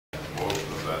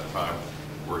that time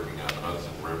working on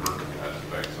Hudson River,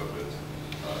 aspects of its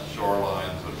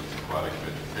shorelines, of its aquatic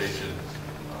vegetation,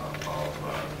 of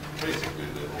basically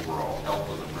the overall health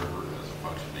of the river as a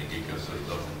functioning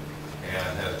ecosystem,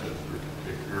 and has been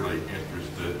particularly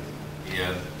interested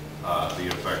in the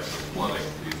effects of flooding,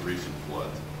 these recent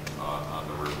floods, on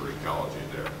the river ecology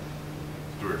there.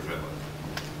 Stuart Findlay.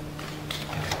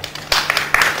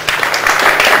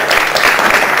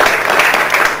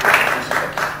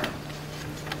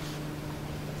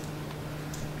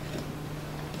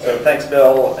 So thanks,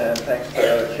 Bill, and thanks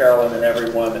to Carolyn and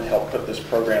everyone that helped put this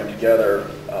program together.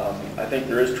 I think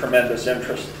there is tremendous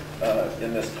interest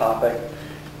in this topic,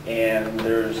 and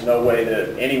there's no way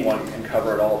that anyone can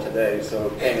cover it all today, so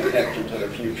paying attention to the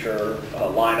future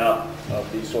lineup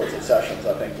of these sorts of sessions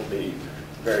I think will be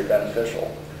very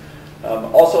beneficial.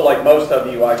 Also, like most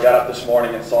of you, I got up this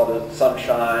morning and saw the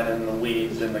sunshine and the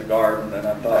weeds in the garden, and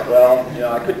I thought, well, you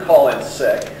know, I could call in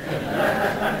sick.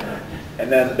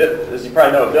 And then, as you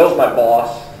probably know, Bill's my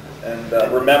boss and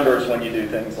remembers when you do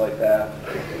things like that.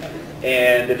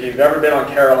 And if you've ever been on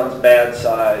Carolyn's bad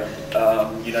side,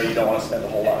 you know you don't want to spend a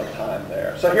whole lot of time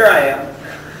there. So here I am,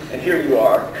 and here you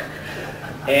are.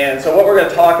 And so what we're going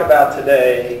to talk about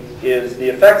today is the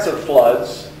effects of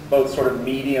floods, both sort of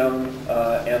medium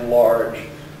and large,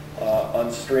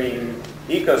 on stream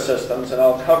ecosystems. And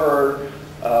I'll cover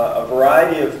a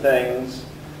variety of things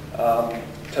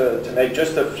to make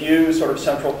just a few sort of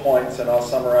central points, and I'll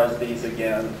summarize these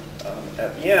again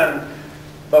at the end.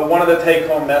 But one of the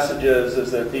take-home messages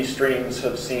is that these streams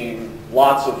have seen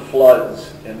lots of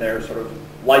floods in their sort of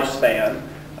lifespan,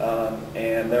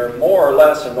 and they're more or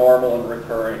less a normal and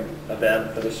recurring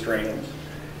event for the streams.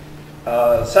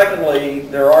 Secondly,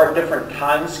 there are different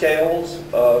time scales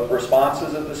of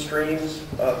responses of the streams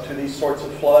to these sorts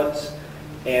of floods,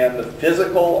 and the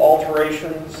physical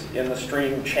alterations in the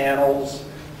stream channels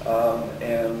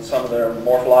and some of their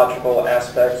morphological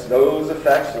aspects, those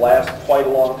effects last quite a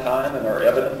long time and are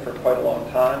evident for quite a long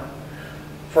time.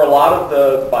 For a lot of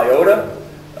the biota,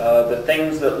 the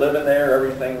things that live in there,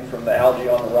 everything from the algae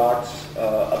on the rocks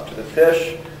up to the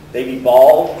fish, they've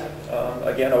evolved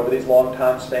again over these long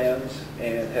time spans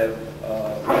and have, you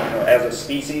know, as a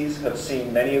species, have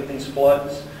seen many of these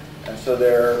floods. And so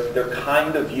they're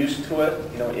kind of used to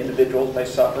it. You know, individuals may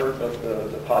suffer, but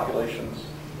the populations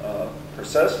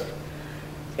persist.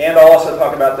 And I'll also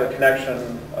talk about the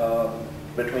connection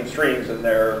between streams and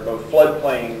their both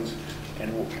floodplains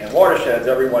and watersheds.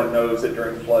 Everyone knows that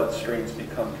during floods, streams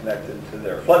become connected to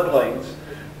their floodplains,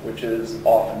 which is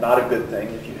often not a good thing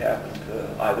if you happen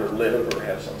to either live or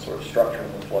have some sort of structure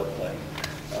in the floodplain.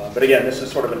 But again, this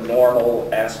is sort of a normal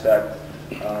aspect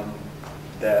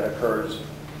that occurs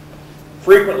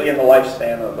frequently in the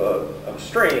lifespan of a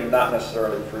stream, not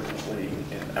necessarily frequently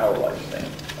in our lifespan,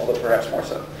 although perhaps more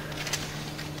so.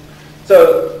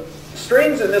 So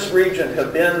streams in this region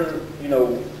have been, you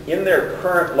know, in their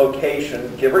current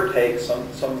location, give or take, some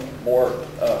more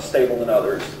stable than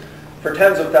others, for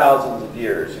tens of thousands of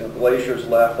years. You know, glaciers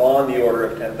left on the order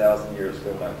of 10,000 years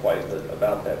ago, not quite, but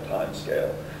about that time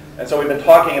scale. And so we've been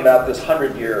talking about this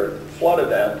 100-year flood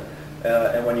event.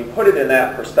 And when you put it in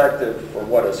that perspective for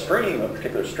what a stream, a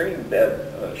particular stream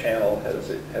bed channel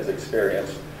has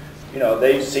experienced, you know,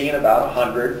 they've seen about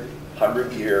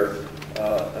 100-year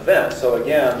event. So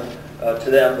again,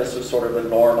 to them, this is sort of a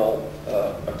normal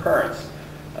occurrence.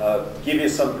 Give you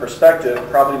some perspective,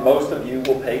 probably most of you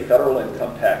will pay federal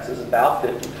income taxes about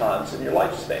 50 times in your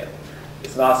lifespan.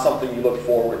 It's not something you look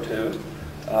forward to.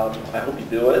 I hope you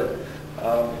do it.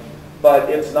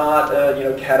 But it's not, you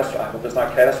know, catastrophic. I hope it's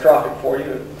not catastrophic for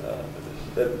you.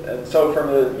 And so, from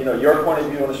your point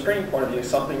of view and a stream point of view,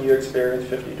 something you experience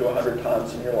 50 to 100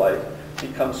 times in your life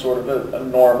becomes sort of a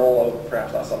normal, or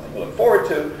perhaps not something you look forward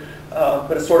to,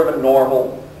 but it's sort of a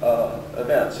normal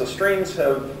event. So streams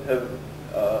have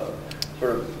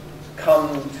sort of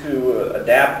come to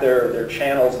adapt their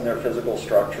channels and their physical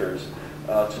structures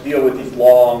to deal with these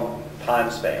long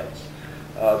time spans.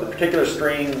 The particular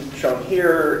stream shown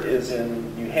here is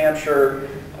in New Hampshire.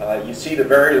 You see the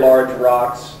very large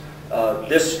rocks.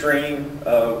 This stream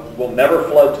will never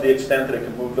flood to the extent that it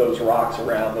can move those rocks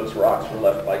around. Those rocks were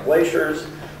left by glaciers.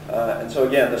 And so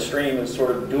again, the stream is sort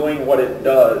of doing what it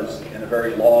does in a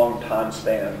very long time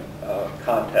span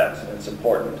context, and it's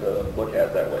important to look at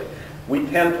it that way. We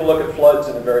tend to look at floods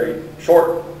in a very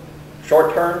short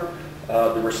term.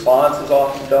 The response is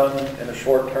often done in a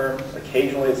short term.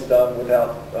 Occasionally it's done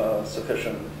without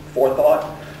sufficient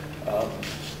forethought.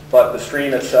 But the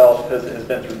stream itself has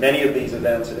been through many of these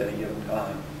events at any given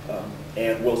time.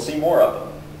 And we'll see more of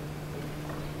them.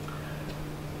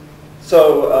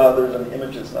 So there's an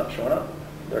image that's not showing up.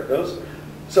 There it goes.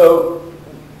 So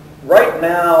right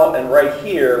now and right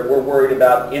here, we're worried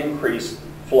about increased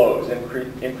flows,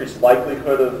 increased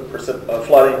likelihood of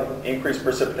flooding, increased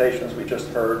precipitation, as we just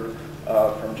heard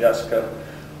from Jessica.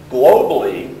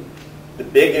 Globally, the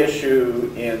big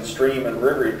issue in stream and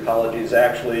river ecology is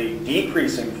actually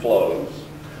decreasing flows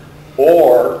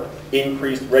or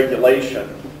increased regulation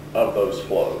of those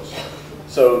flows.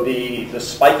 So the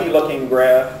spiky looking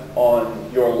graph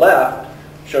on your left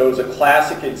shows a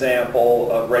classic example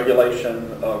of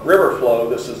regulation of river flow.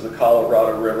 This is the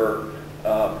Colorado River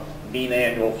mean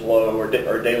annual flow, or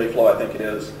daily flow I think it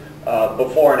is,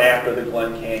 before and after the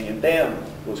Glen Canyon Dam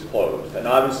was closed. And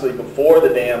obviously before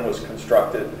the dam was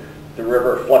constructed, the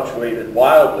river fluctuated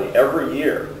wildly every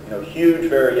year, huge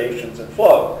variations in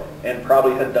flow, and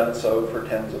probably had done so for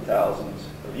tens of thousands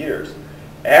of years.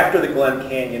 After the Glen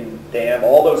Canyon Dam,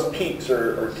 all those peaks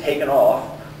are taken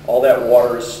off. All that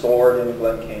water is stored in the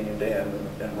Glen Canyon Dam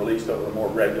and released over a more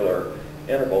regular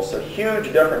interval. So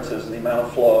huge differences in the amount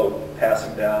of flow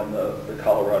passing down the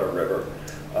Colorado River,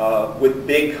 with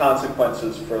big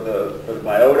consequences for the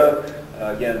biota.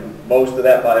 Again, most of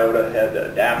that biota had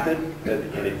adapted,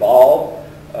 it evolved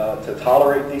to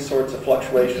tolerate these sorts of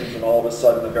fluctuations, and all of a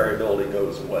sudden the variability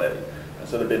goes away. And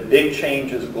so there have been big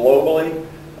changes globally.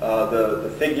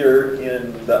 The figure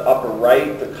in the upper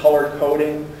right, the color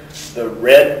coding, the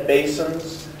red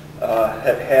basins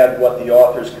have had what the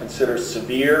authors consider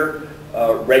severe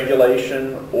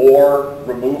regulation or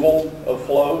removal of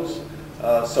flows.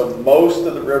 So most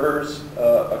of the rivers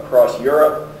across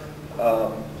Europe,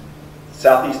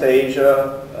 Southeast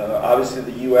Asia, obviously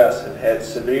the U.S. have had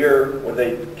severe, what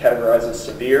they categorize as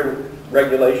severe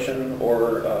regulation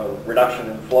or reduction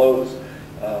in flows.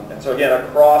 And so again,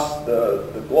 across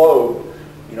the globe,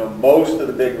 most of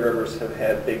the big rivers have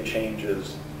had big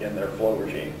changes in their flow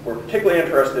regime. We're particularly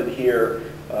interested here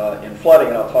in flooding,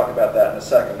 and I'll talk about that in a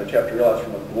second, but you have to realize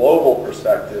from a global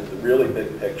perspective, the really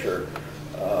big picture,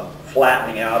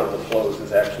 flattening out of the flows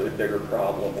is actually a bigger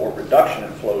problem, or reduction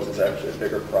in flows is actually a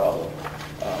bigger problem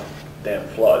than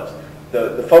floods.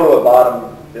 The photo at the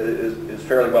bottom is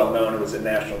fairly well known. It was in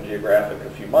National Geographic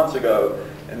a few months ago,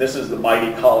 and this is the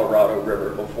mighty Colorado River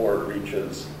before it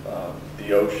reaches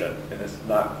the ocean, and it's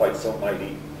not quite so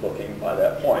mighty looking by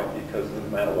that point because of the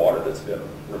amount of water that's been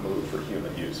removed for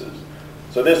human uses.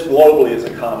 So this globally is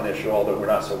a common issue, although we're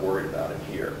not so worried about it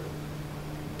here.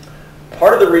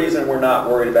 Part of the reason we're not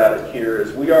worried about it here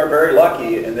is we are very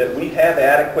lucky in that we have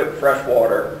adequate fresh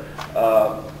water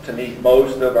to meet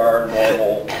most of our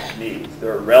normal needs.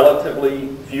 There are relatively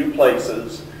few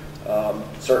places,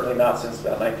 certainly not since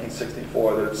about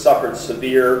 1964, that have suffered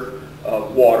severe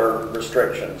water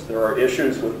restrictions. There are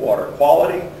issues with water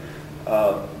quality.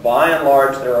 By and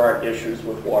large, there aren't issues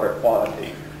with water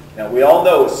quantity. Now, we all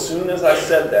know as soon as I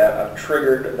said that, I've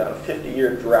triggered about a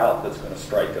 50-year drought that's going to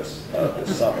strike us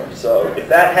this summer. So if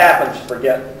that happens,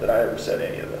 forget that I ever said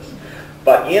any of this.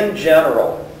 But in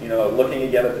general, looking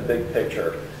again at the big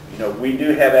picture, we do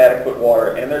have adequate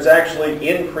water, and there's actually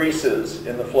increases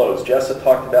in the flows. Jessica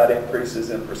talked about increases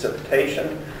in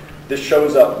precipitation. This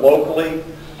shows up locally.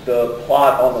 The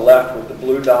plot on the left with the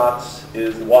blue dots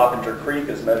is the Wappinger Creek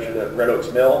as measured at Red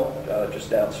Oaks Mill, just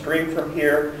downstream from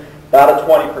here. About a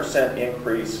 20%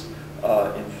 increase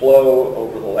in flow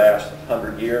over the last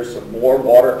 100 years, so more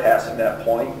water passing that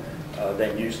point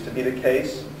than used to be the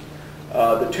case.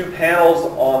 The two panels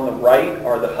on the right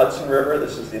are the Hudson River.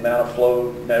 This is the amount of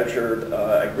flow measured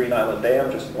at Green Island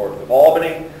Dam, just north of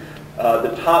Albany.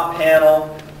 The top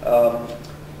panel,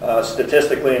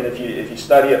 statistically, and if you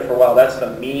study it for a while, that's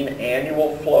the mean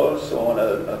annual flow. So on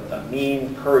a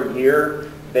mean per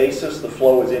year basis, the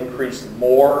flow has increased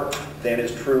more than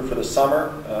is true for the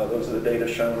summer. Those are the data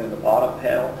shown in the bottom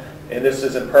panel. And this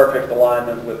is in perfect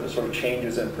alignment with the sort of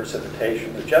changes in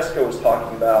precipitation that Jessica was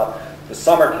talking about. The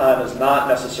summertime is not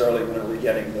necessarily when we're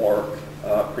getting more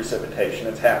precipitation.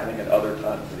 It's happening at other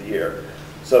times of the year.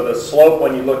 So the slope,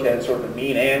 when you look at sort of the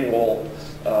mean annual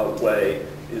way,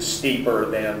 is steeper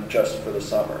than just for the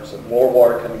summer. So more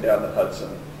water coming down the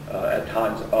Hudson at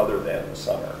times other than the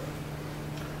summer.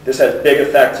 This has big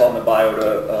effects on the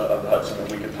biota of the Hudson,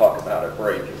 and we can talk about at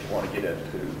break if you want to get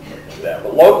into that.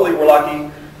 But locally, we're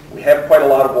lucky. We have quite a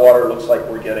lot of water. It looks like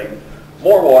we're getting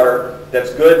more water.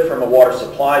 That's good from a water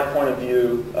supply point of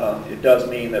view. It does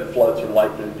mean that floods are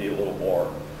likely to be a little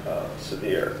more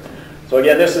severe. So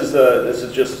again, this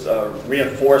is just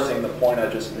reinforcing the point I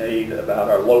just made about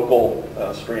our local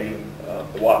stream,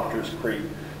 the Wappingers Creek.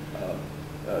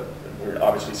 We're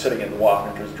obviously sitting in the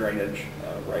Wappingers drainage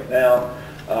right now.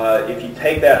 If you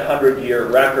take that 100-year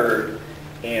record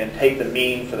and take the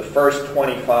mean for the first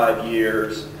 25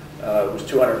 years was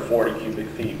 240 cubic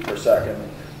feet per second.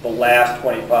 The last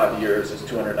 25 years is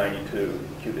 292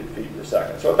 cubic feet per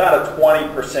second. So about a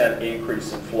 20%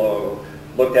 increase in flow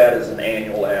looked at as an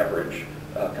annual average,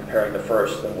 comparing the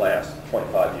first and last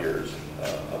 25 years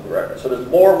of the record. So there's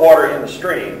more water in the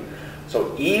stream.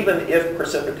 So even if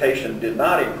precipitation did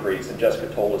not increase, and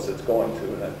Jessica told us it's going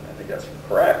to, and I think that's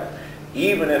correct,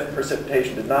 even if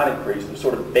precipitation did not increase, the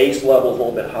sort of base level is a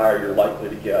little bit higher, you're likely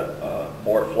to get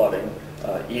more flooding,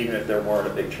 even if there weren't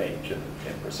a big change in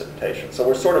precipitation. So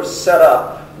we're sort of set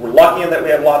up, we're lucky in that we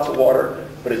have lots of water,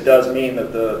 but it does mean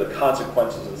that the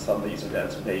consequences of some of these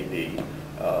events may be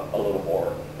a little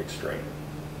more extreme.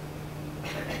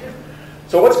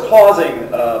 So what's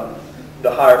causing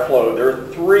the higher flow? There are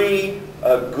three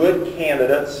good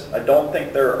candidates. I don't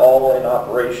think they're all in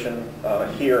operation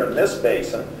here in this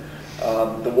basin.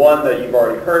 The one that you've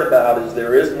already heard about is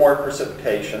there is more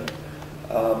precipitation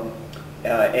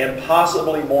and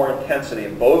possibly more intensity.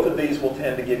 And both of these will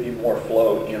tend to give you more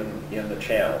flow in the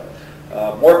channel.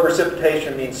 More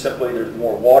precipitation means simply there's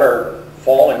more water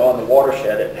falling on the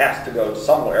watershed. It has to go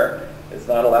somewhere. It's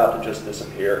not allowed to just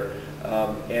disappear.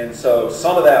 And so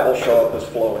some of that will show up as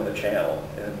flow in the channel.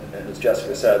 And as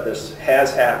Jessica said, this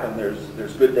has happened.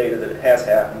 There's good data that it has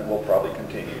happened and will probably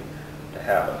continue to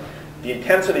happen. The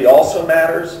intensity also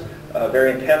matters.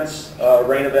 Very intense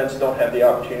rain events don't have the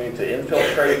opportunity to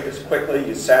infiltrate as quickly.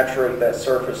 You saturate that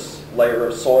surface layer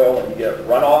of soil and you get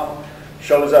runoff.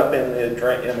 Shows up in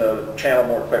the channel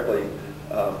more quickly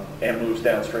and moves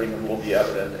downstream and will be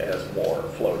evident as more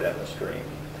flow down the stream.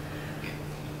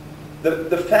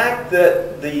 The fact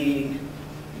that the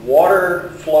water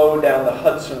flow down the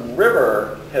Hudson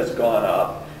River has gone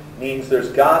up means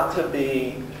there's got to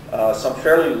be some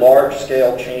fairly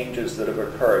large-scale changes that have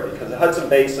occurred, because the Hudson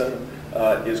Basin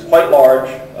is quite large.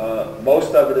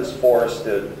 Most of it is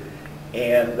forested,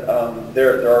 and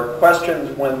there are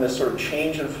questions when this sort of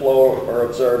change in flow are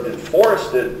observed in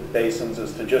forested basins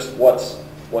as to just what's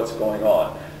going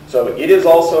on. So it is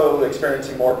also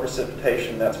experiencing more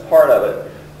precipitation. That's part of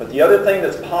it. But the other thing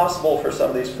that's possible for some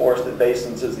of these forested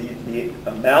basins is the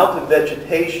amount of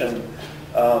vegetation,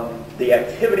 the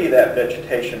activity of that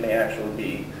vegetation may actually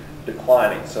be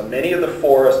declining. So many of the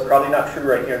forests, probably not true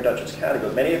right here in Dutchess County,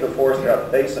 but many of the forests throughout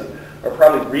the basin are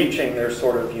probably reaching their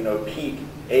sort of peak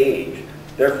age.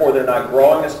 Therefore, they're not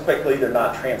growing as quickly, they're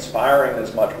not transpiring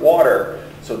as much water.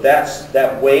 So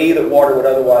that way that water would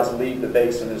otherwise leave the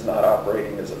basin is not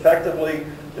operating as effectively.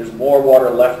 There's more water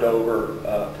left over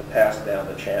to pass down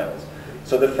the channels.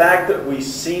 So the fact that we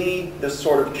see this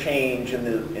sort of change at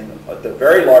the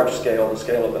very large scale, the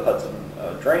scale of the Hudson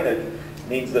drainage,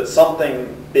 means that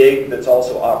something big that's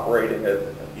also operating at,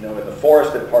 in the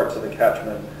forested parts of the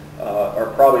catchment are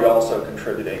probably also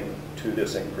contributing to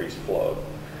this increased flow.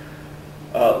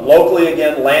 Locally,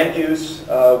 again, land use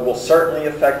will certainly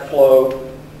affect flow.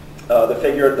 The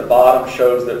figure at the bottom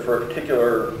shows that for a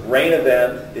particular rain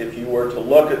event, if you were to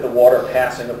look at the water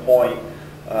passing a point,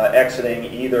 exiting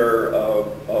either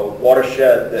a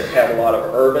watershed that had a lot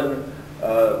of urban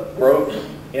growth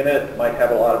in it, might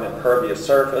have a lot of impervious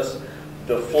surface,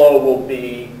 the flow will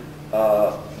be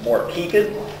more peaked.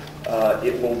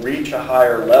 It will reach a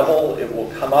higher level. It will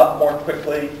come up more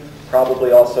quickly,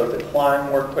 probably also decline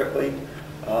more quickly.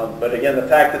 But again, the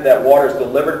fact that that water is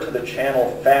delivered to the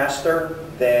channel faster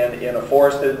than in a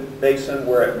forested basin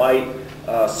where it might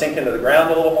sink into the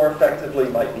ground a little more effectively,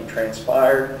 might be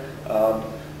transpired.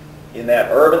 In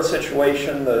that urban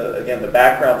situation, again, the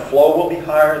background flow will be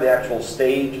higher. The actual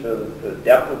stage, the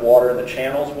depth of water in the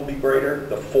channels will be greater.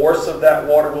 The force of that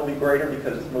water will be greater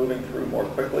because it's moving through more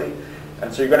quickly.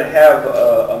 And so you're going to have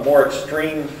a more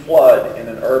extreme flood in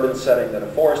an urban setting than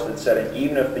a forested setting,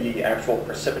 even if the actual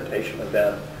precipitation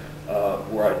event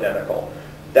were identical.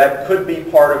 That could be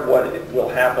part of what will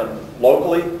happen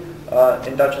locally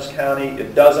in Dutchess County.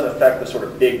 It doesn't affect the sort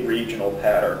of big regional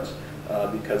patterns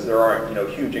because there aren't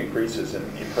huge increases in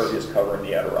impervious cover in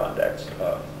the Adirondacks,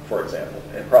 for example,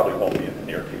 and probably won't be in the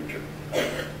near future.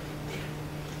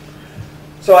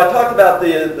 So I talked about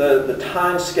the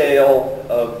time scale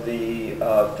of the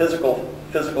physical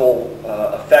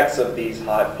effects of these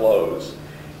high flows.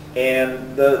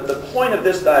 And the point of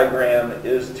this diagram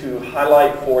is to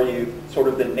highlight for you sort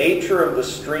of the nature of the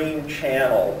stream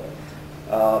channel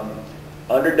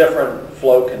under different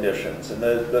flow conditions. And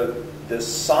the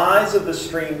size of the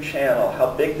stream channel,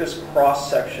 how big this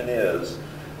cross-section is,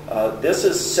 this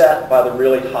is set by the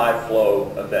really high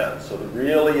flow events. So the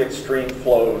really extreme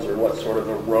flows are what sort of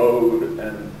erode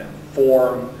and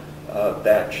form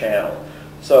that channel.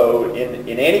 So in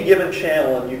any given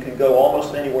channel, and you can go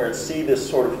almost anywhere and see this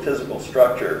sort of physical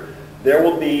structure, there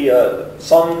will be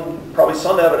probably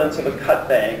some evidence of a cut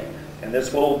bank, and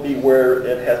this will be where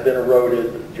it has been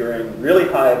eroded during really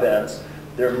high events.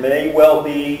 There may well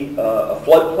be a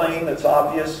floodplain that's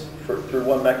obvious through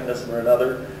one mechanism or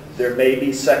another. There may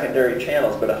be secondary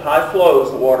channels, but at high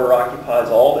flows, the water occupies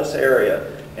all this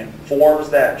area and forms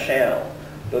that channel.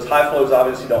 Those high flows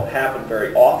obviously don't happen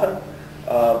very often,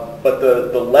 but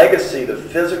the legacy, the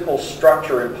physical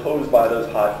structure imposed by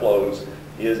those high flows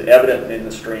is evident in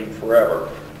the stream forever.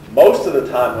 Most of the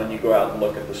time when you go out and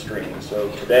look at the stream, so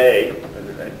today,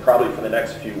 and probably for the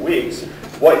next few weeks,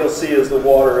 what you'll see is the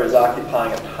water is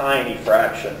occupying a tiny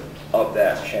fraction of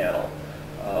that channel.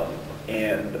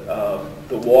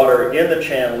 The water in the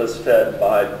channel is fed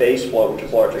by base flow, which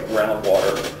is largely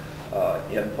groundwater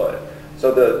input.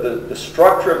 So the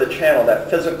structure of the channel, that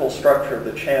physical structure of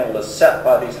the channel, is set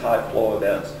by these high flow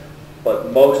events,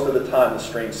 but most of the time the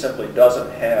stream simply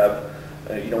doesn't have,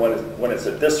 when it's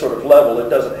at this sort of level, it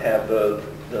doesn't have the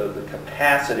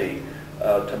capacity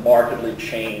to markedly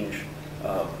change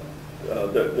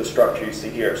the structure you see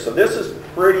here. So this is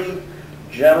pretty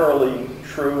generally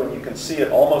true, and you can see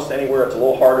it almost anywhere. It's a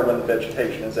little harder when the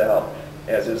vegetation is out,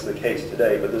 as is the case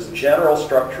today, but this general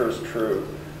structure is true,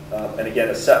 and again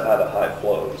is set by the high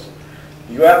flows.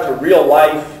 You go out to real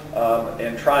life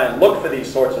and try and look for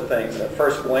these sorts of things, and at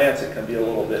first glance it can be a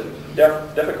little bit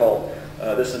difficult.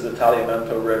 This is the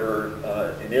Tagliamento River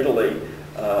in Italy,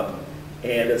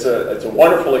 and it's a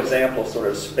wonderful example of sort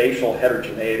of spatial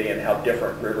heterogeneity and how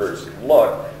different rivers can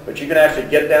look. But you can actually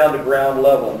get down to ground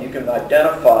level and you can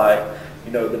identify,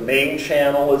 the main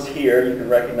channel is here. You can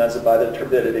recognize it by the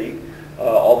turbidity.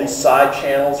 All these side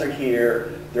channels are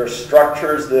here. There are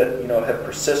structures that have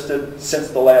persisted since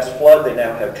the last flood. They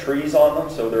now have trees on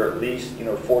them, so they're at least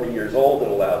 40 years old that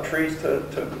allow trees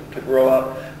to grow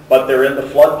up. But they're in the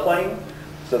floodplain,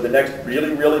 so the next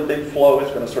really, really big flow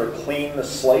is going to sort of clean the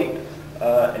slate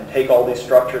and take all these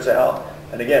structures out.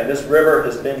 And again, this river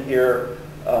has been here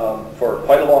for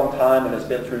quite a long time and has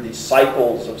been through these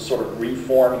cycles of sort of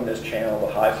reforming this channel,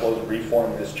 the high flows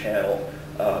reforming this channel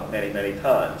many, many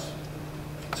times.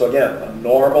 So again, a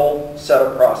normal set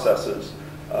of processes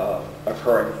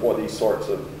occurring for these sorts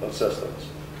of systems.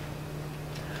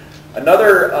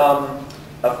 Another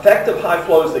effect of high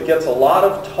flows that gets a lot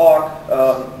of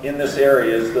talk in this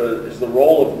area is the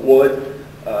role of wood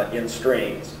in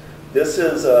streams. This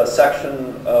is a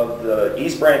section of the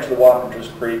east branch of the Wappingers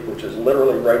Creek, which is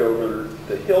literally right over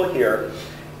the hill here.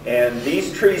 And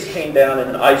these trees came down in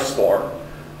an ice storm.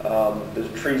 The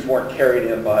trees weren't carried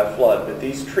in by a flood, but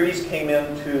these trees came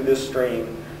into this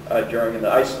stream during an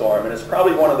ice storm. And it's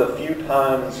probably one of the few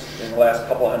times in the last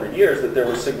couple hundred years that there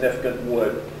was significant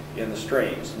wood in the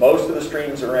streams. Most of the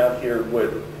streams around here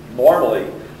would normally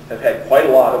have had quite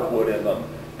a lot of wood in them.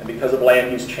 And because of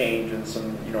land use change and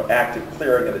some active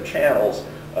clearing of the channels,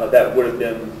 that would have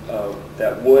been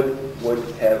would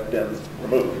have been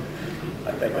removed.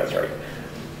 I think that's right.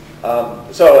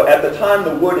 So at the time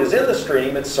the wood is in the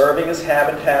stream, it's serving as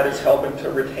habitat, it's helping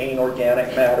to retain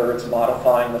organic matter, it's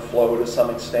modifying the flow to some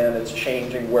extent, it's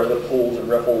changing where the pools and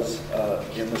riffles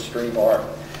in the stream are.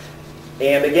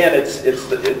 And again, it's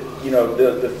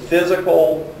the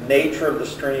physical nature of the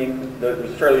stream.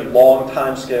 There's a fairly long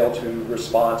time scale to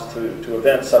response to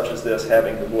events such as this,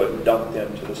 having the wood dumped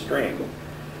into the stream.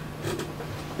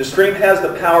 The stream has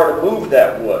the power to move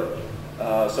that wood.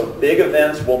 So big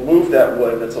events will move that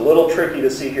wood. It's a little tricky to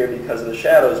see here because of the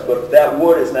shadows, but that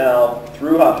wood is now,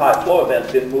 through a high flow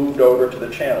event, been moved over to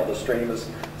the channel. The stream has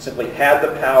simply had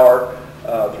the power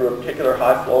through a particular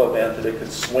high flow event that it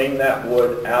could swing that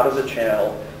wood out of the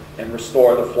channel and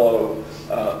restore the flow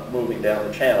moving down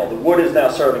the channel. The wood is now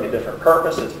serving a different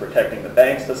purpose. It's protecting the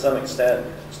banks to some extent,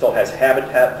 still has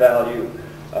habitat value,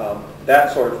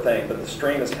 that sort of thing, but the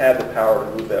stream has had the power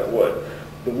to move that wood.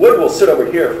 The wood will sit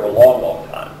over here for a long, long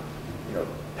time,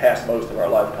 past most of our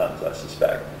lifetimes, I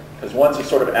suspect, because once it's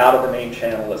sort of out of the main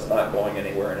channel, it's not going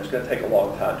anywhere, and it's going to take a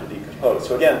long time to decompose.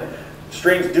 So again,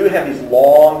 streams do have these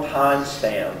long time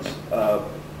spans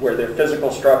where their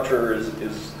physical structure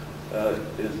is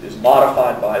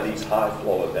modified by these high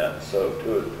flow events. So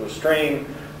to a stream,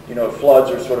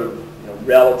 floods are sort of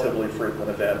relatively frequent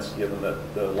events given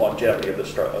the longevity of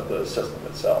the system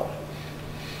itself.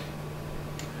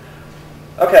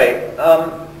 Okay,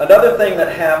 another thing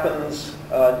that happens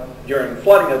during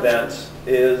flooding events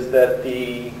is that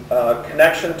the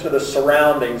connection to the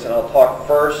surroundings, and I'll talk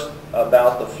first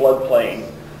about the floodplain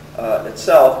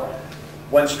itself.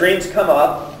 When streams come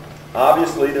up,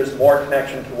 obviously there's more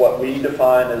connection to what we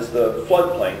define as the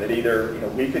floodplain, that either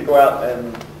we could go out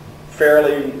and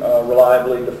fairly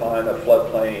reliably define a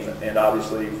floodplain, and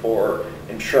obviously for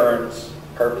insurance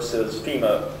purposes,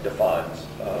 FEMA defines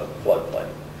floodplain.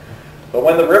 But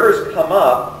when the rivers come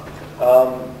up,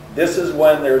 this is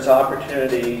when there's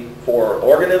opportunity for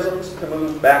organisms to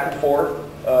move back and forth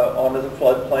onto the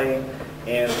floodplain,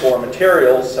 and for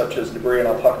materials such as debris, and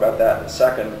I'll talk about that in a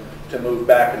second, to move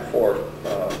back and forth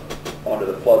onto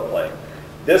the floodplain.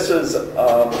 This is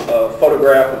a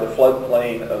photograph of the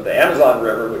floodplain of the Amazon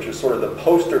River, which is sort of the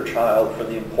poster child for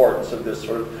the importance of this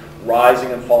sort of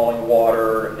rising and falling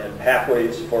water and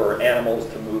pathways for animals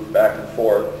to move back and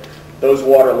forth. Those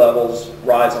water levels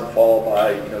rise and fall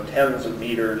by tens of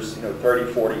meters,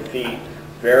 30, 40 feet,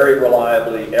 very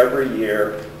reliably every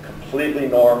year, completely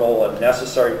normal and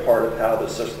necessary part of how the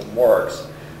system works.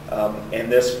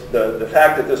 And the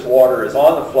fact that this water is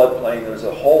on the floodplain, there's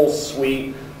a whole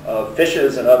suite of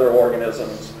fishes and other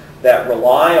organisms that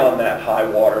rely on that high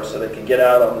water so they can get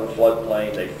out onto the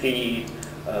floodplain, they feed,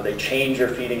 they change their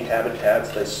feeding habitats,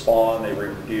 they spawn, they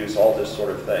reproduce, all this sort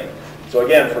of thing. So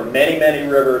again, for many, many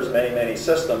rivers, many, many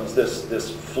systems,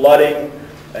 this flooding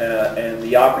and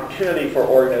the opportunity for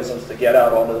organisms to get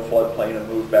out onto the floodplain and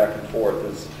move back and forth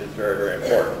is very, very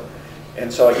important.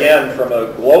 And so again, from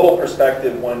a global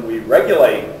perspective, when we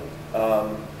regulate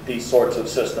these sorts of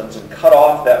systems and cut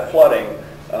off that flooding,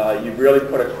 you really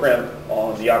put a crimp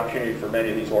on the opportunity for many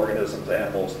of these organisms,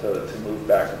 animals, to move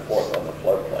back and forth on the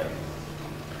floodplain.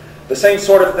 The same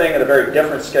sort of thing at a very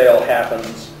different scale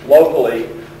happens locally.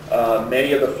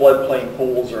 Many of the floodplain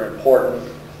pools are important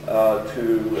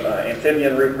to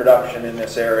amphibian reproduction in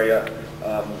this area,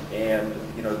 and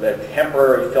the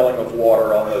temporary filling of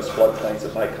water on those floodplains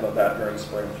that might come about during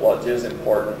spring floods is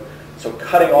important. So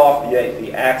cutting off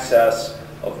the access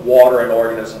of water and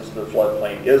organisms to the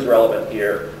floodplain is relevant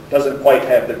here. Doesn't quite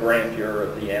have the grandeur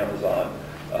of the Amazon,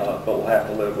 but we'll have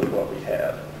to live with what we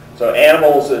have. So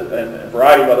animals and a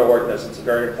variety of other organisms are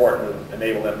very important to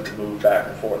enable them to move back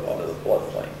and forth onto the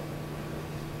floodplain.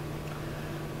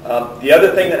 The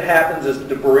other thing that happens is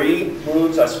debris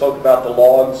moves. I spoke about the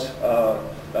logs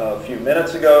a few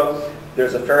minutes ago.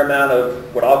 There's a fair amount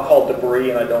of what I'll call debris,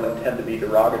 and I don't intend to be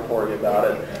derogatory about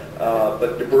it,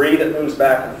 but debris that moves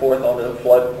back and forth onto the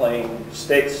floodplain,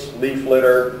 sticks, leaf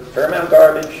litter, fair amount of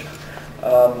garbage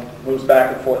moves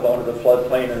back and forth onto the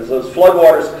floodplain. And as those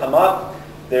floodwaters come up,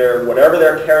 whatever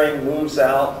they're carrying moves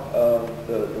out.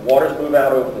 The waters move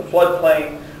out over the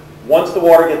floodplain. Once the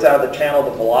water gets out of the channel,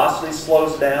 the velocity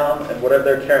slows down, and whatever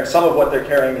they're carrying, some of what they're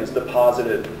carrying is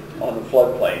deposited on the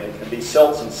floodplain. It can be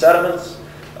silts and sediments.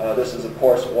 This is, of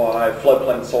course, why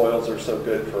floodplain soils are so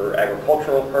good for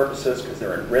agricultural purposes, because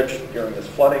they're enriched during this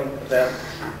flooding event.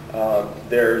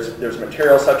 There's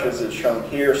material such as is shown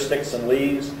here, sticks and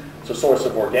leaves. It's a source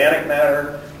of organic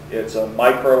matter. It's a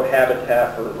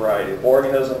micro-habitat for a variety of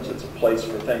organisms. It's a place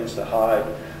for things to hide.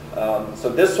 So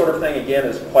this sort of thing, again,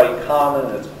 is quite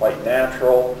common. It's quite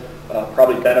natural,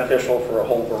 probably beneficial for a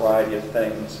whole variety of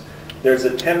things. There's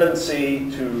a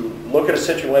tendency to look at a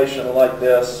situation like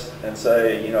this and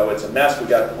say, it's a mess, we've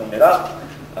got to clean it up.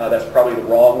 That's probably the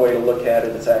wrong way to look at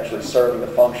it. It's actually serving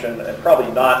a function and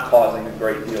probably not causing a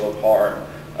great deal of harm,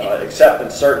 except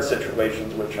in certain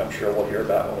situations, which I'm sure we'll hear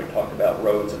about when we talk about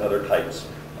roads and other types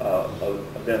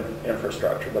of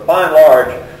infrastructure. But by and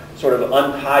large, sort of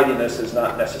untidiness is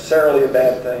not necessarily a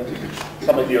bad thing.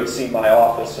 Some of you have seen my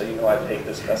office, so you know I take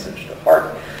this message to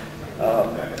heart.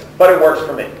 But it works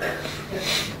for me.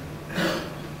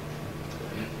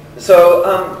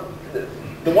 So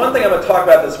the one thing I'm going to talk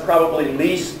about that's probably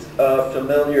least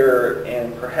familiar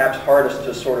and perhaps hardest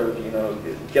to sort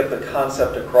of get the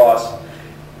concept across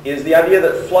is the idea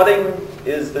that flooding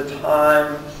is the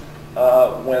time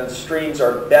when streams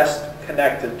are best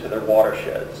connected to their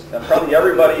watersheds. Now, probably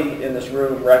everybody in this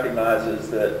room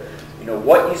recognizes that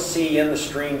what you see in the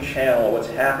stream channel, what's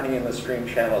happening in the stream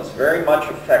channel, is very much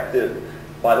affected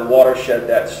by the watershed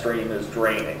that stream is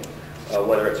draining,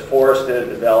 whether it's forested,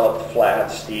 developed, flat,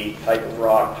 steep, type of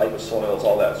rock, type of soils,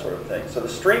 all that sort of thing. So the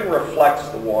stream reflects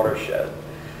the watershed.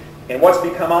 And what's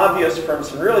become obvious from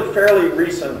some really fairly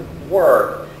recent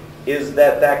work is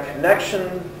that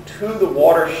connection to the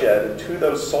watershed and to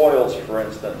those soils, for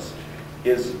instance,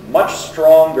 is much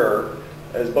stronger,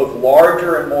 is both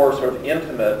larger and more sort of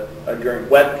intimate during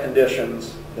wet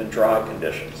conditions than dry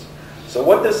conditions. So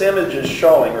what this image is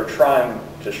showing, or trying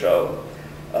to show,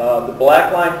 the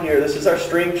black line here, this is our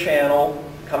stream channel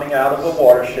coming out of the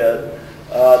watershed.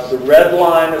 The red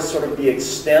line is sort of the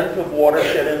extent of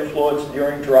watershed influence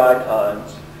during dry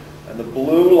times, and the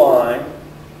blue line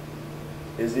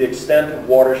is the extent of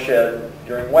watershed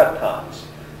during wet times.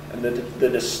 And the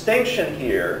distinction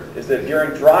here is that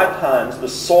during dry times, the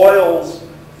soils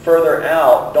further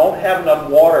out don't have enough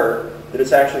water that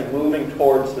it's actually moving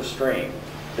towards the stream.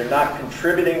 they're not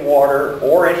contributing water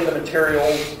or any of the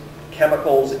materials,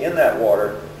 chemicals in that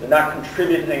water. They're not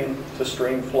contributing to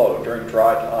stream flow during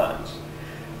dry times.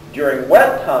 During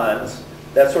wet times,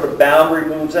 that sort of boundary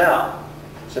moves out.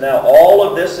 So now all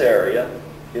of this area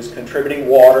is contributing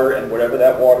water and whatever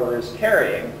that water is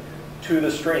carrying to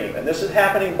the stream. And this is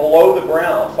happening below the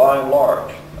ground by and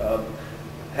large.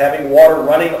 Having water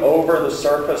running over the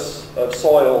surface of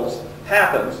soils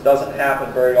doesn't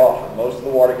happen very often. Most of the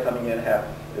water coming in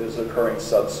is occurring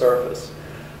subsurface.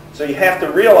 So you have to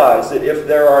realize that if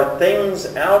there are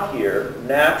things out here,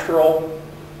 natural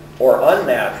or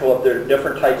unnatural, if there are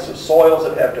different types of soils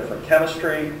that have different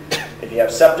chemistry, if you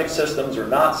have septic systems or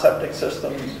not septic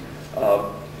systems,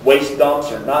 waste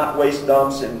dumps or not waste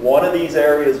dumps in one of these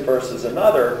areas versus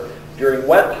another, during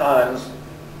wet times,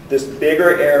 this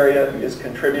bigger area is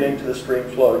contributing to the stream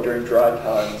flow. During dry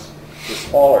times, the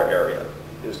smaller area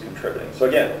is contributing. So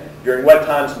again, during wet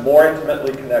times, more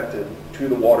intimately connected to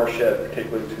the watershed,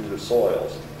 particularly to the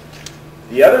soils.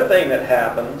 The other thing that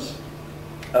happens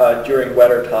during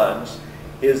wetter times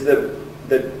is that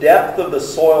the depth of the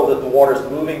soil that the water is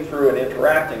moving through and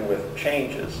interacting with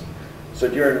changes. So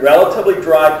during relatively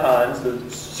dry times, the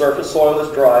surface soil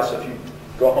is dry, so if you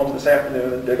go home this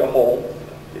afternoon and dig a hole,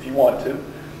 if you want to,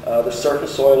 the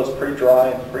surface soil is pretty dry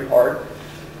and pretty hard.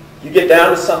 You get down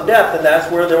to some depth, and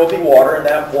that's where there will be water, and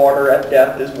that water at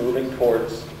depth is moving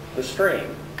towards the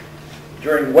stream.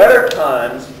 During wetter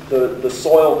times, the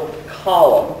soil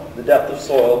column, the depth of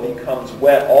soil, becomes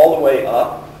wet all the way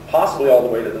up, possibly all the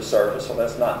way to the surface, so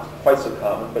that's not quite so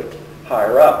common, but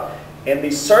higher up. And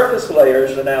these surface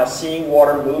layers are now seeing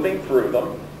water moving through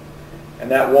them,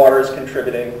 and that water is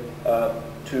contributing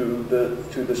to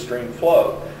the stream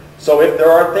flow. So if there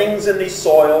are things in these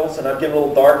soils, and I've given a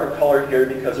little darker color here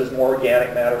because there's more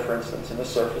organic matter, for instance, in the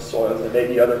surface soils, there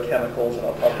may be other chemicals, and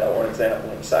I'll talk about one example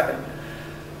in a second.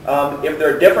 If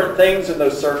there are different things in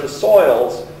those surface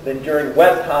soils, then during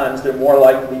wet times, they're more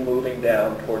likely to be moving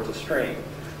down towards the stream.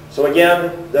 So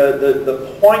again,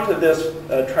 the point of this,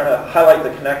 trying to highlight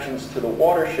the connections to the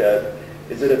watershed,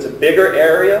 is that it's a bigger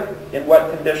area in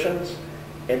wet conditions,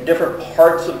 and different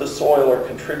parts of the soil are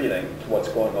contributing to what's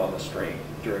going on the stream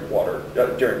during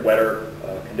wetter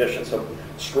conditions. So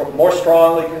more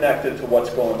strongly connected to what's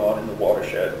going on in the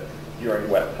watershed during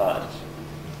wet times.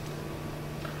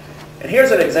 And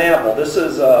here's an example. This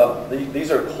is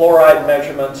these are chloride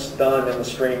measurements done in the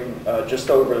stream just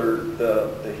over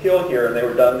the hill here, and they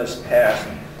were done this past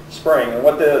spring. And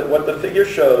what the figure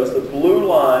shows, the blue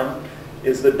line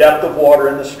is the depth of water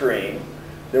in the stream.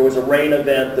 There was a rain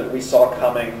event that we saw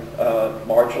coming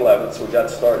March 11th, so we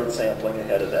got started sampling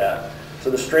ahead of that. So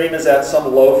the stream is at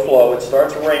some low flow. It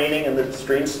starts raining, and the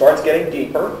stream starts getting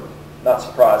deeper, not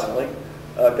surprisingly.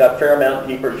 Got a fair amount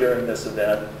deeper during this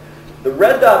event. The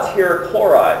red dots here are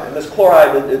chloride, and this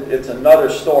chloride, it's another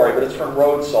story, but it's from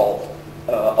road salt,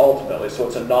 ultimately. So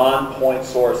it's a non-point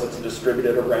source that's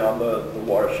distributed around the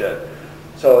watershed.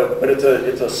 So, but it's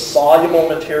a soluble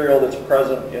material that's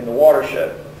present in the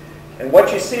watershed. And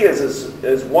what you see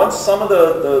is once some of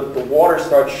the water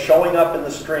starts showing up in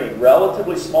the stream,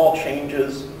 relatively small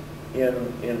changes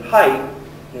in height,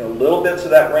 little bits of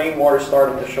that rainwater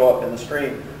starting to show up in the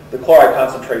stream, the chloride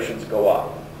concentrations go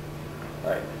up.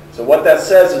 Right? So what that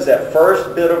says is that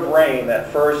first bit of rain, that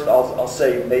first, I'll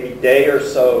say maybe day or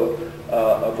so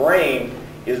of rain,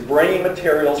 is bringing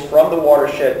materials from the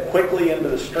watershed quickly into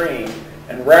the stream,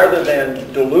 and rather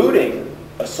than diluting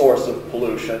a source of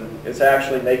pollution, it's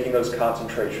actually making those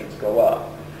concentrations go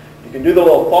up. You can do the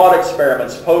little thought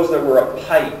experiment. Suppose there were a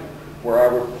pipe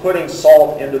where we're putting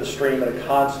salt into the stream at a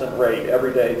constant rate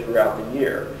every day throughout the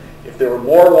year. If there were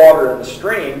more water in the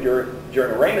stream during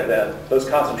a rain event, those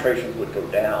concentrations would go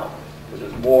down because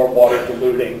there's more water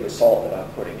diluting the salt that I'm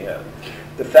putting in.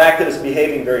 The fact that it's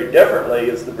behaving very differently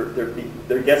is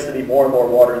there gets to be more and more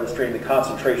water in the stream, the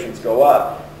concentrations go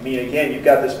up. I mean, again, you've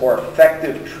got this more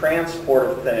effective transport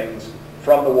of things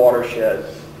from the watershed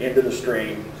into the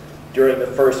stream during the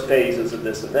first phases of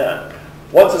this event.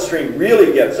 Once the stream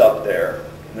really gets up there,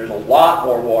 and there's a lot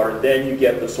more water, then you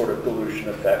get the sort of dilution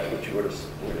effect which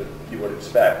you would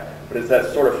expect. But it's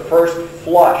that sort of first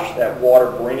flush, that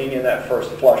water bringing in that first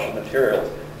flush of materials.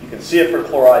 You can see it for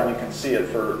chloride, you can see it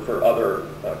for other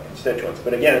constituents.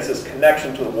 But again, it's this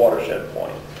connection to the watershed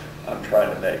point I'm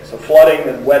trying to make. So flooding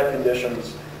and wet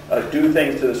conditions do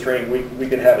things to the stream. We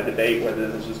can have a debate whether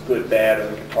this is good, bad,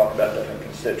 and we can talk about different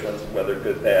constituents and whether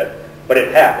good, bad. But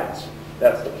it happens.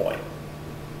 That's the point.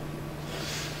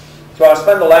 So I'll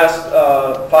spend the last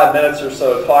 5 minutes or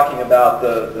so talking about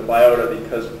the biota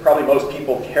because probably most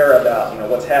people care about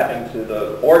what's happening to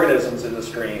the organisms in the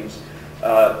streams.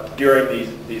 during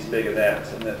these big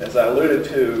events. And as I alluded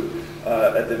to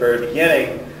at the very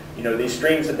beginning, these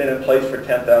streams have been in place for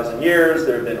 10,000 years.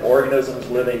 There have been organisms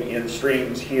living in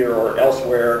streams here or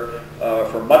elsewhere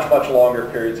for much, much longer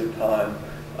periods of time.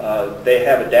 They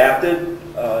have adapted,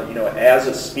 as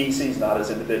a species, not as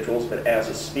individuals, but as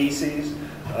a species.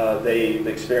 They've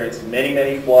experienced many,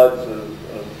 many floods of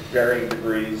varying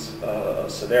degrees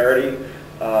of severity.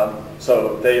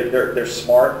 So they're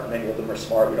smart. Many of them are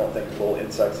smart. We don't think of little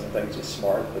insects and things as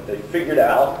smart, but they figured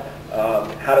out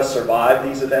how to survive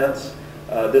these events.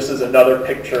 This is another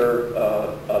picture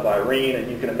of Irene,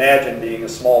 and you can imagine being a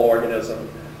small organism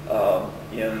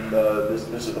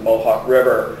this is the Mohawk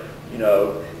River.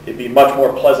 It'd be a much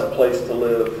more pleasant place to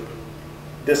live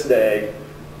this day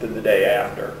than the day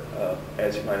after,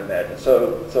 as you might imagine.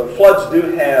 So floods do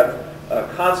have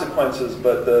consequences,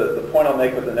 but the point I'll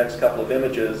make with the next couple of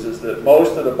images is that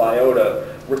most of the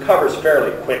biota recovers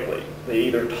fairly quickly. They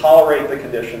either tolerate the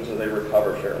conditions or they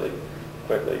recover fairly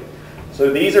quickly. So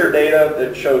these are data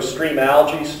that show stream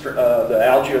algae. The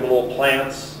algae are the little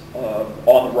plants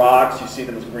on the rocks. You see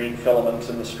them as green filaments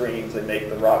in the streams. They make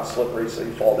the rocks slippery so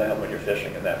you fall down when you're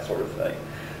fishing and that sort of thing.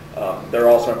 They're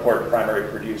also important primary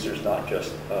producers, not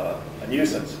just a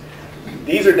nuisance.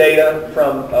 These are data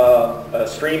from a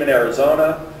stream in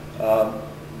Arizona.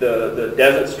 The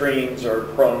desert streams are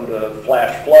prone to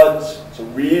flash floods, so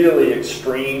really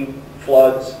extreme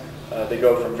floods. They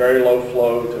go from very low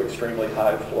flow to extremely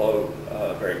high flow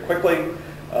very quickly.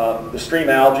 The stream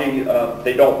algae,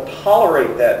 they don't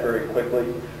tolerate that very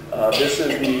quickly. This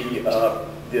is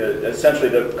essentially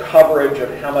the coverage of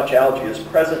how much algae is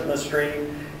present in the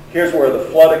stream. Here's where the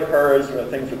flood occurs.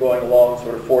 Things are going along,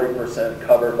 sort of 40%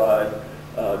 cover by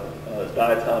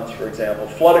diatoms, for example.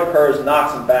 Flood occurs,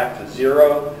 knocks them back to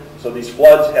zero. So these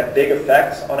floods have big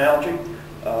effects on algae,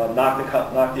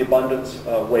 knock the abundance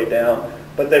way down,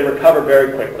 but they recover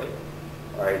very quickly.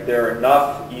 All right, there are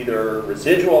enough either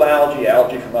residual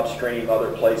algae from upstream,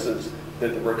 other places,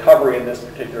 that the recovery in this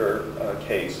particular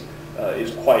case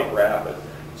is quite rapid.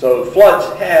 So floods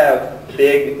have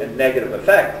big and negative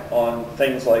effect on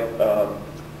things like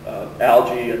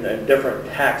algae and different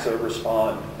taxa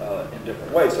respond in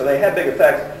different ways. So they have big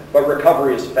effects, but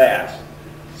recovery is fast.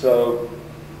 So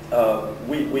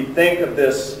we think of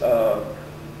this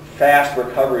fast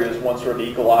recovery as one sort of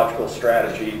ecological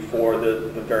strategy for the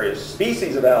various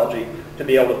species of algae to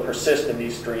be able to persist in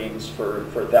these streams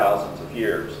for thousands of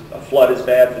years. A flood is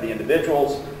bad for the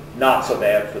individuals, not so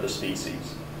bad for the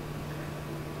species.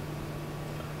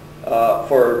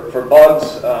 For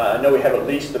bugs, I know we have at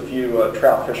least a few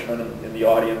trout fishermen in the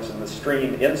audience, and the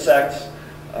stream insects,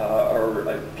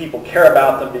 people care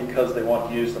about them because they want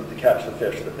to use them to catch the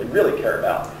fish that they really care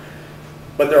about.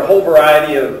 But there are a whole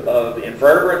variety of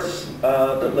invertebrates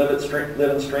that live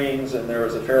in streams, and there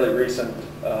was a fairly recent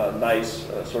nice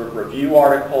sort of review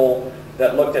article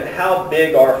that looked at how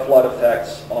big are flood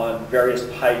effects on various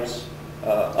types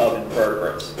of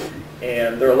invertebrates.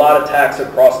 And there are a lot of taxa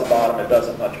across the bottom. It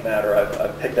doesn't much matter.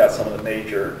 I've picked out some of the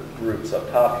major groups up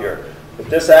top here. But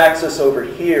this axis over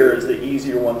here is the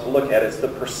easier one to look at. It's the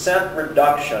percent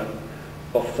reduction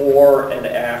before and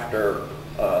after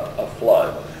a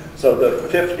flood. So the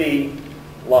 50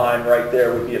 line right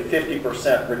there would be a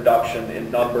 50% reduction in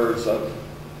numbers of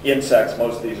insects.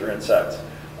 Most of these are insects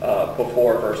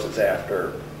before versus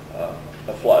after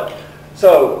a flood.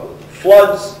 So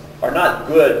floods are not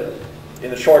good in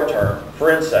the short term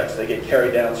for insects. They get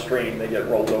carried downstream, they get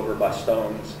rolled over by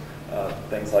stones,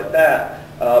 things like that.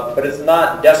 But it's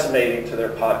not decimating to their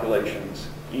populations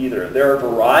either. There are a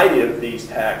variety of these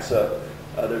taxa.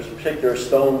 There's a particular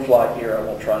stonefly here. I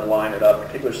won't try and line it up.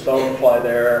 Particular stonefly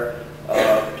there,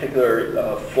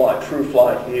 particular true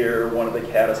fly here, one of the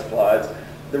caddisflies.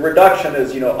 The reduction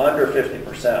is under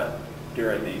 50%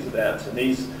 during these events. And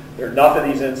there are enough of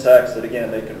these insects that,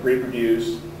 again, they can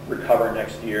reproduce, recover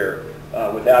next year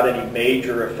without any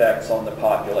major effects on the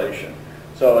population.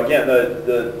 So again,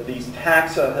 these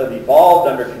taxa have evolved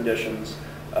under conditions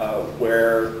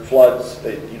where floods,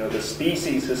 the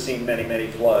species has seen many, many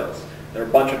floods. There are a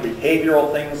bunch of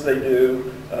behavioral things they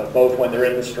do, both when they're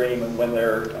in the stream and when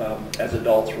they're, as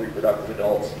adults, reproductive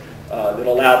adults, that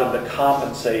allow them to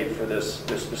compensate for this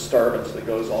disturbance that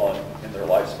goes on in their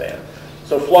lifespan.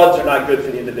 So floods are not good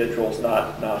for the individuals,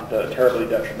 not terribly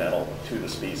detrimental to the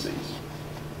species.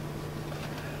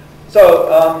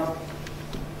 So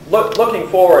looking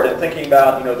forward and thinking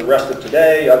about the rest of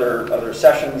today, other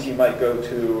sessions you might go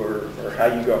to, or how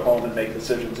you go home and make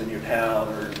decisions in your town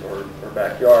or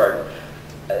backyard,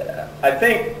 I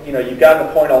think you've gotten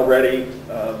the point already,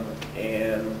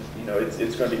 and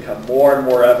it's going to become more and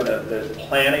more evident that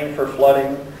planning for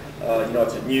flooding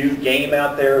It's a new game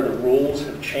out there. The rules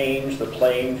have changed. The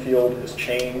playing field has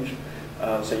changed.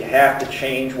 So you have to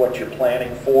change what you're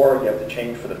planning for. You have to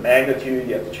change for the magnitude.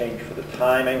 You have to change for the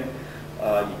timing.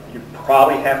 You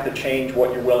probably have to change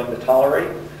what you're willing to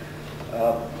tolerate.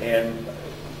 And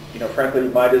frankly, you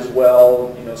might as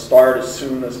well start as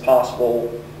soon as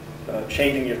possible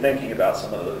changing your thinking about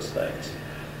some of those things.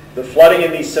 The flooding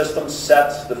in these systems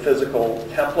sets the physical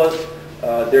template.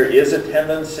 There is a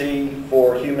tendency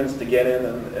for humans to get in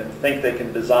and think they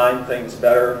can design things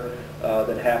better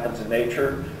than happens in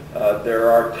nature. There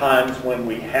are times when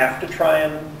we have to try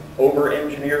and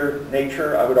over-engineer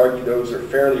nature. I would argue those are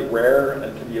fairly rare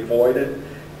and to be avoided,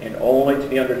 and only to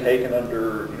be undertaken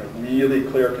under really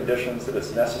clear conditions that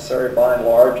it's necessary. By and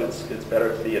large, it's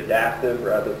better to be adaptive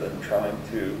rather than trying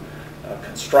to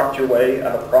construct your way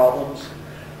out of problems.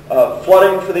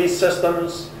 Flooding for these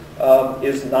systems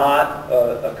is not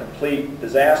a complete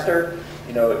disaster.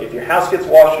 If your house gets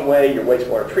washed away, your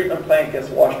wastewater treatment plant gets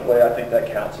washed away, I think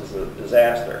that counts as a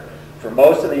disaster. For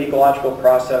most of the ecological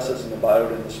processes in the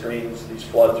biota and the streams, these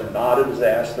floods are not a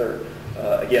disaster.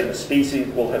 Again, the species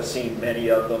will have seen many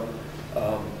of them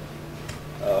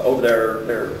over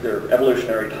their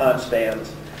evolutionary time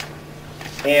spans.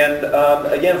 And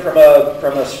again, from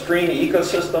a stream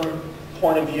ecosystem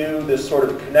point of view, this sort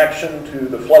of connection to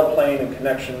the floodplain and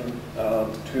connection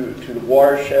to the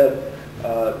watershed,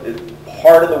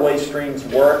 part of the way streams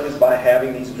work is by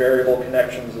having these variable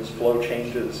connections as flow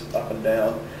changes up and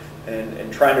down.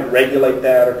 And trying to regulate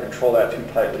that or control that too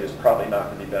tightly is probably not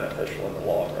going to be beneficial in the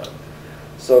long run.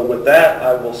 So with that,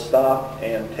 I will stop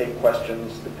and take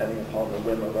questions depending upon the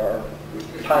whim of our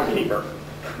timekeeper.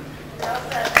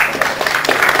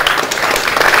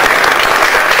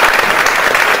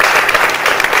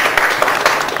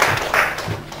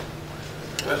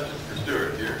 Question for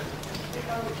Stuart here.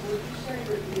 Would you say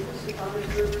that the Housatonic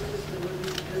river system would be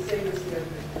the same as the other?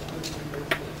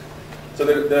 So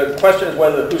the question is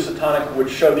whether the Housatonic would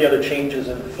show the other changes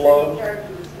in flow.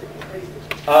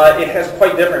 It has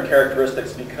quite different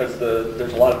characteristics because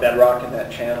there's a lot of bedrock in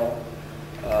that channel.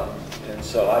 And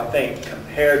so I think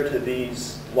compared to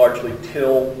these largely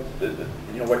till,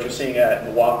 what you're seeing in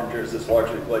the Wappinger is this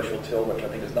largely glacial till, which I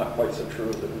think is not quite so true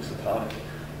of the Housatonic,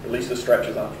 at least the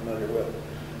stretches I'm familiar with.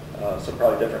 So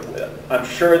probably different. I'm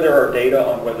sure there are data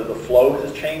on whether the flow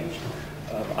has changed.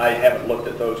 I haven't looked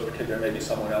at those particularly. Maybe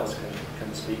someone else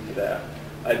can speak to that.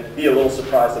 I'd be a little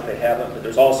surprised if they haven't, but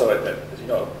there's also, as you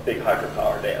know, a big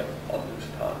hydropower dam on the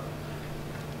Housatonic.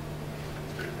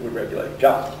 We regulate.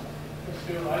 John?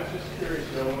 Stuart, I'm just curious,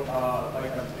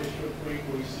 like on Fishhook Creek,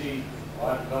 we see a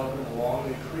lot of development along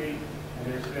the creek,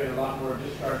 and there's been a lot more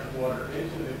discharge water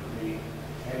into the creek,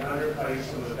 and undercutting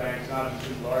some of the banks, not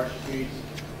too large trees,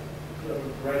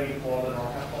 rainfall and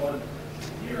all that.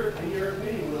 In your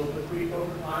opinion, will the creek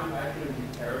over time actually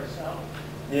repair itself?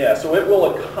 Yeah, so it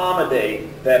will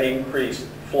accommodate that increased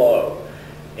flow.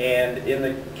 And in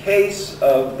the case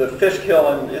of the Fishkill,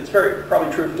 and it's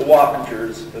probably true for the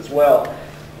Wappingers as well,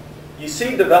 you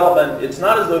see development, it's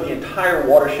not as though the entire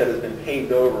watershed has been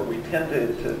paved over. We tend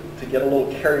to get a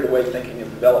little carried away thinking of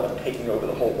development taking over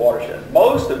the whole watershed.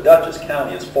 Most of Dutchess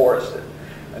County is forested,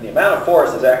 and the amount of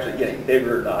forest is actually getting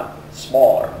bigger, not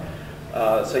smaller.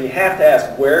 So you have to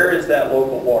ask, where is that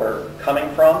local water coming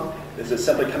from? Is it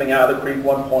simply coming out of the creek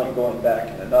one point and going back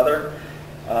in another?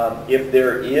 If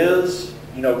there is,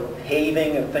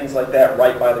 paving and things like that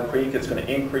right by the creek, it's going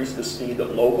to increase the speed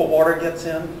that local water gets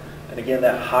in. And again,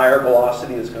 that higher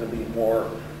velocity is going to be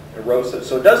more erosive.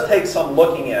 So it does take some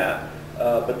looking at,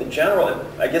 but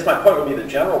I guess my point would be the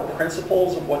general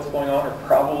principles of what's going on are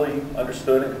probably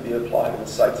understood and can be applied in a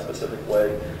site-specific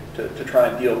way to try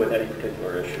and deal with any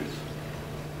particular issues.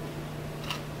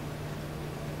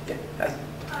 Yeah, nice.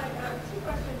 Hi, two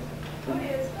questions. One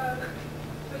is,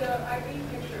 for the IV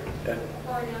picture,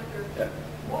 before and after,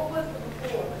 what was the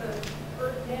before? The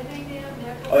Earth man-made dam,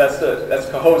 natural? Oh, that's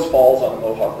Cohoes Falls on the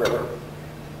Mohawk River.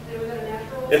 Was that a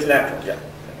natural? It's natural, yeah.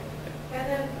 And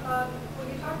then, when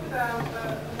you talked about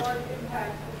a large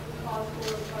impact which was caused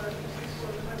for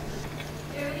the Hudson,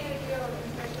 do you have any idea, or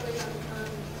especially on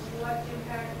what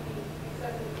impact the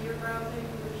excessive deer browsing,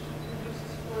 which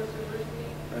reduces forest diversity,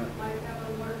 might have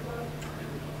on water flow?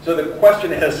 So the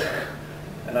question is,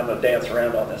 and I'm going to dance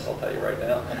around on this, I'll tell you right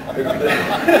now.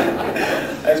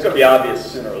 It's going to be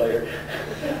obvious sooner or later.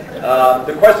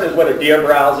 The question is whether deer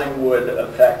browsing would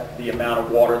affect the amount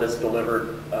of water that's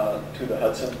delivered to the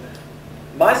Hudson.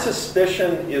 My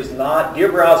suspicion is not.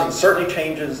 Deer browsing certainly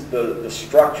changes the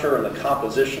structure and the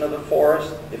composition of the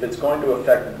forest. If it's going to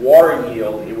affect water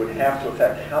yield, it would have to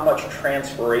affect how much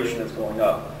transpiration is going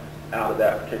up out of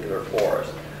that particular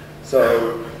forest.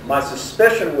 So my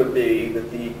suspicion would be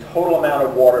that the total amount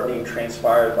of water being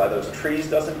transpired by those trees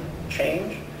doesn't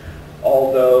change,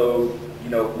 although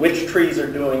which trees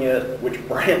are doing it, which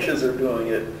branches are doing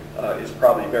it is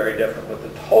probably very different, but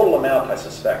the total amount I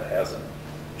suspect hasn't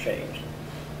changed.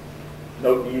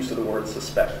 Note the use of the word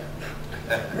suspect.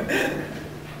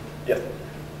 Yes.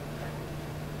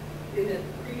 In the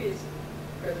previous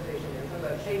presentation, you were talking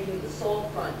about changing the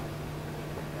salt front.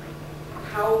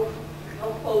 How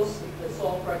close the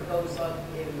salt front goes up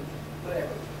in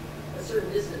whatever, a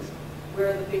certain distance, where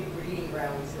are the big breeding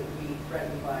grounds that would be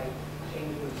threatened by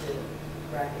changing to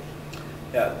brackish?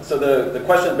 Yeah, so the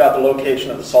question about the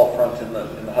location of the salt front in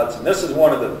the Hudson, this is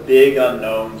one of the big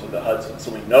unknowns of the Hudson.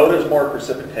 So we know there's more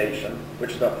precipitation,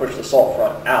 which is going to push the salt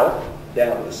front out,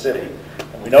 down to the city.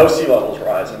 And we know sea level's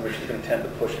rising, which is going to tend to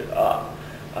push it up.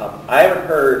 I haven't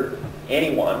heard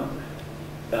anyone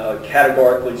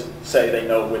categorically say they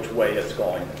know which way it's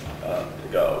going to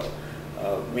go.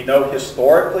 We know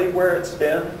historically where it's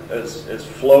been as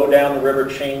flow down the river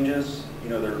changes.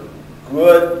 There are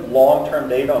good long-term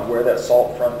data on where that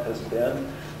salt front has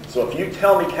been. So if you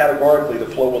tell me categorically the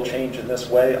flow will change in this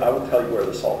way, I will tell you where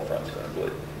the salt front's going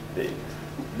to be.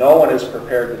 No one is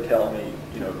prepared to tell me,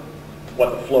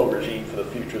 what the flow regime for the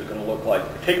future is going to look like,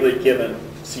 particularly given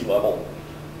sea level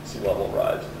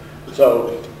rise.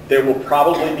 So there will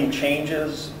probably be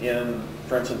changes in,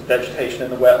 for instance, vegetation in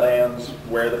the wetlands,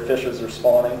 where the fishes are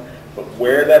spawning, but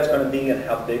where that's going to be and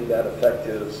how big that effect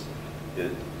is,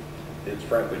 it's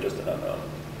frankly just an unknown.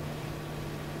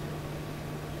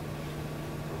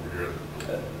 Over here.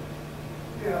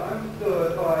 Yeah, you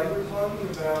were talking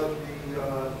about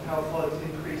how floods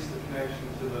increase the connection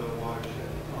to the watershed.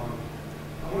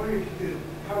 I'm wondering if you could,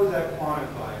 how is that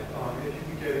quantified? If you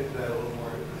could get into that a little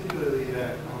more, particularly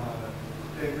that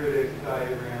dendritic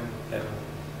diagram of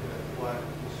the black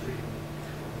stream.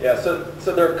 Yeah, so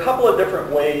there are a couple of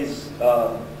different ways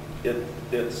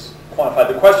it's quantified.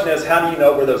 The question is, how do you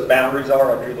know where those boundaries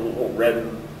are? I drew the little red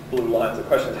and blue lines. The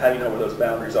question is, how do you know where those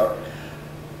boundaries are?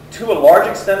 To a large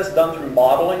extent, it's done through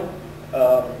modeling.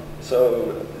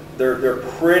 So they're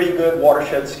pretty good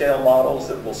watershed scale models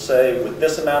that will say with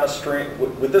this amount of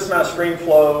stream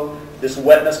flow, this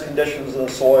wetness conditions of the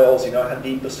soils, how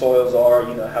deep the soils are,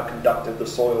 how conductive the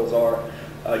soils are.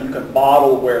 You can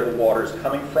model where the water is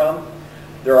coming from.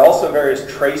 There are also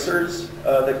various tracers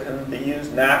that can be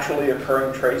used, naturally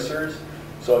occurring tracers.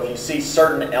 So if you see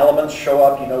certain elements show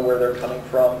up, you know where they're coming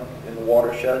from in the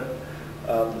watershed.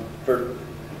 For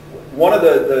one of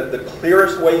the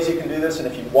clearest ways you can do this, and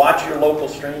if you watch your local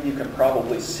stream, you can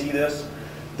probably see this.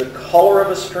 The color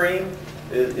of a stream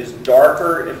is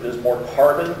darker if there's more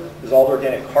carbon, dissolved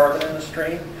organic carbon in the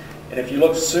stream. And if you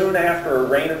look soon after a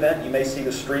rain event, you may see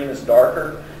the stream is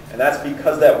darker. And that's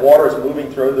because that water is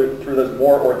moving through those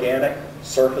more organic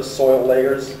surface soil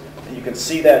layers. And you can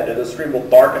see that the stream will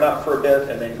darken up for a bit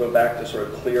and then go back to sort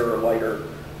of clearer, lighter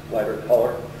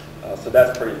color. So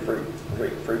that's pretty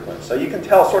frequent. So you can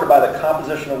tell sort of by the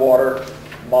composition of water,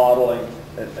 modeling,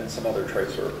 and some other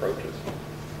tracer approaches.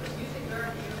 Using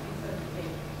dark, you don't need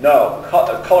sedimentation.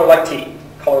 No, color like tea.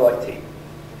 Color like tea.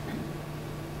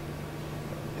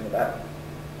 In the back.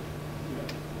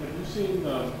 Have you seen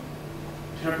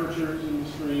temperatures in the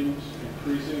streams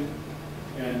increasing,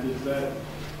 and does that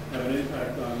have an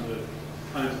impact on the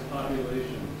kinds of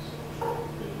populations that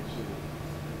you see?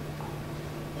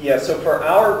 Yeah, so for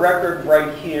our record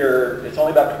right here, it's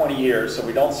only about 20 years, so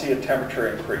we don't see a temperature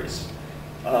increase.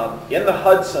 In the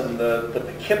Hudson, the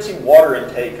Poughkeepsie water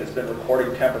intake has been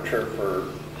recording temperature for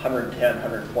 110,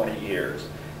 120 years.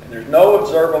 And there's no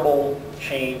observable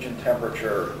change in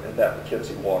temperature at that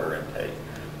Poughkeepsie water intake.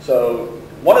 So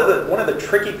one of the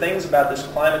tricky things about this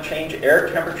climate change, air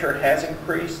temperature has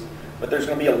increased, but there's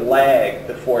going to be a lag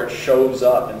before it shows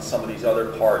up in some of these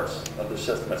other parts of the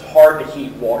system. It's hard to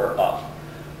heat water up.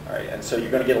 All right, and so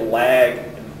you're going to get a lag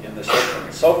in the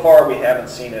system. So far, we haven't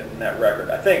seen it in that record.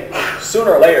 I think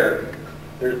sooner or later,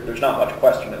 there's not much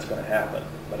question it's going to happen,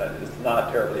 but it's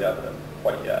not terribly evident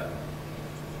quite yet.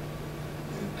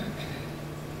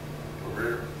 Over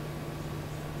here.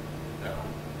 No.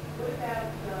 What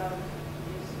about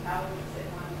municipalities that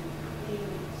want to clean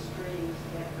streams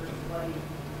after flooding to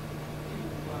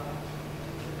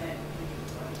prevent future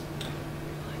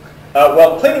flooding?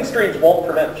 Well, cleaning streams won't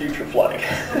prevent future flooding.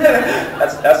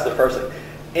 That's the first thing.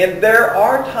 And there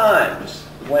are times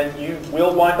when you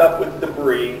will wind up with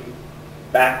debris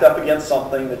backed up against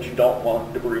something that you don't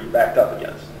want debris backed up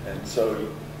against. And so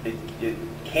it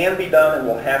can be done and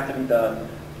will have to be done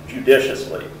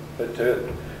judiciously. But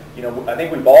I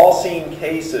think we've all seen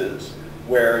cases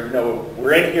where,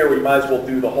 we're in here, we might as well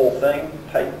do the whole thing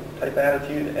type type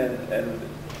attitude, and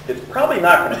it's probably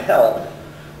not going to help.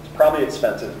 It's probably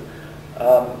expensive.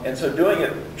 And so doing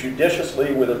it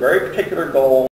judiciously with a very particular goal